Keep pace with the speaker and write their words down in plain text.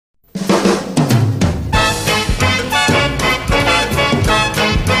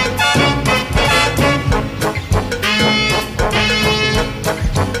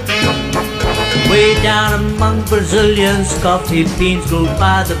Way down among Brazilians, coffee beans go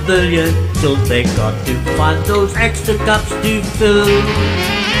by the billion, so they got to find those extra cups to fill.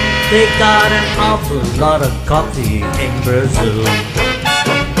 They got an awful lot of coffee in Brazil.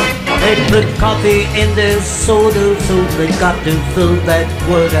 They put coffee in their soda, so they got to fill that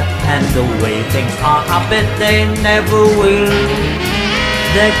quota. And the way things are, I bet they never will.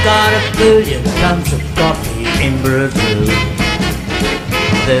 They got 1 billion tons of coffee in Brazil.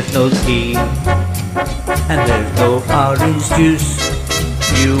 There's no tea, and there's no orange juice,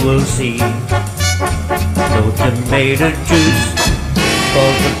 you will see. No tomato juice, for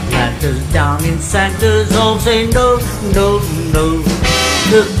the planters down in Santa's all say no, no, no.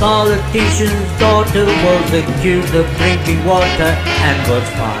 The politician's daughter was accused of drinking water and was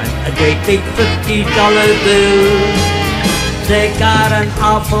fined a great big $50 bill. They got an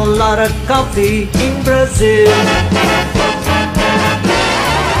awful lot of coffee in Brazil.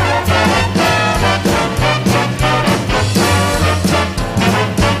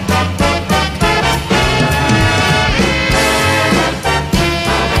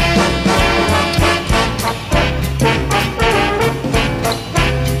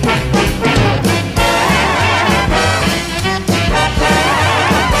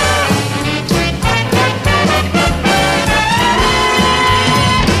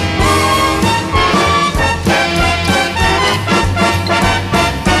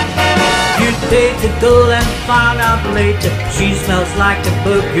 To go and find out later, she smells like a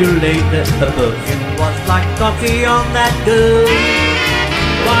percolator. Her perfume was like coffee on that girl.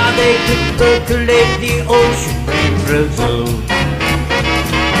 Why they could percolate the ocean in Brazil.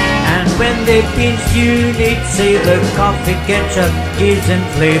 And when they beans you need savor, coffee ketchup gives them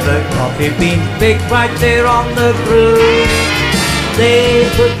flavor. Coffee beans baked right there on the grill. They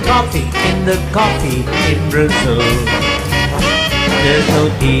put coffee in the coffee in Brazil. There's no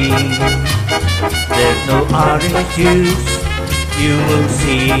tea, there's no orange juice, you will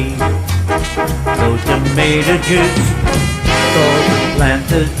see. No tomato juice, for the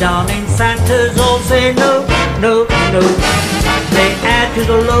planters down in Santa's all say no, no, no. They add to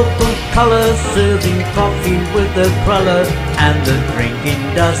the local color, serving coffee with a cruller, and the drinking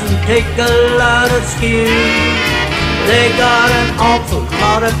doesn't take a lot of skill. They got an awful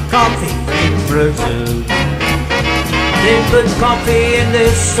lot of coffee in Brazil. They put coffee in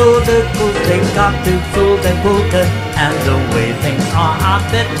their soda, 'cause they got to fill their quota. And the way things are, I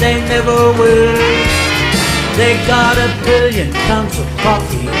bet they never will. They got 1 billion tons of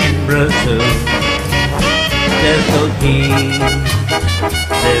coffee in Brazil. There's no tea,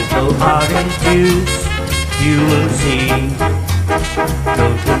 there's no orange juice, you will see. No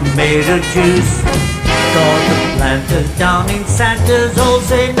tomato juice, 'cause the planters down in Santa's all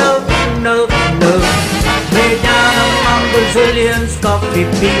say no, no, no. Way down among Brazilians, coffee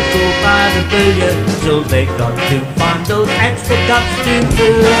beans go by the billion, so they got to find those extra cups to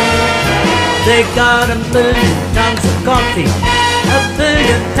fill. They got 1 billion tons of coffee, 1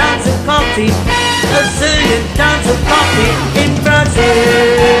 billion tons of coffee, 1 zillion tons of coffee in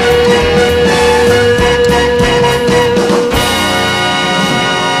Brazil.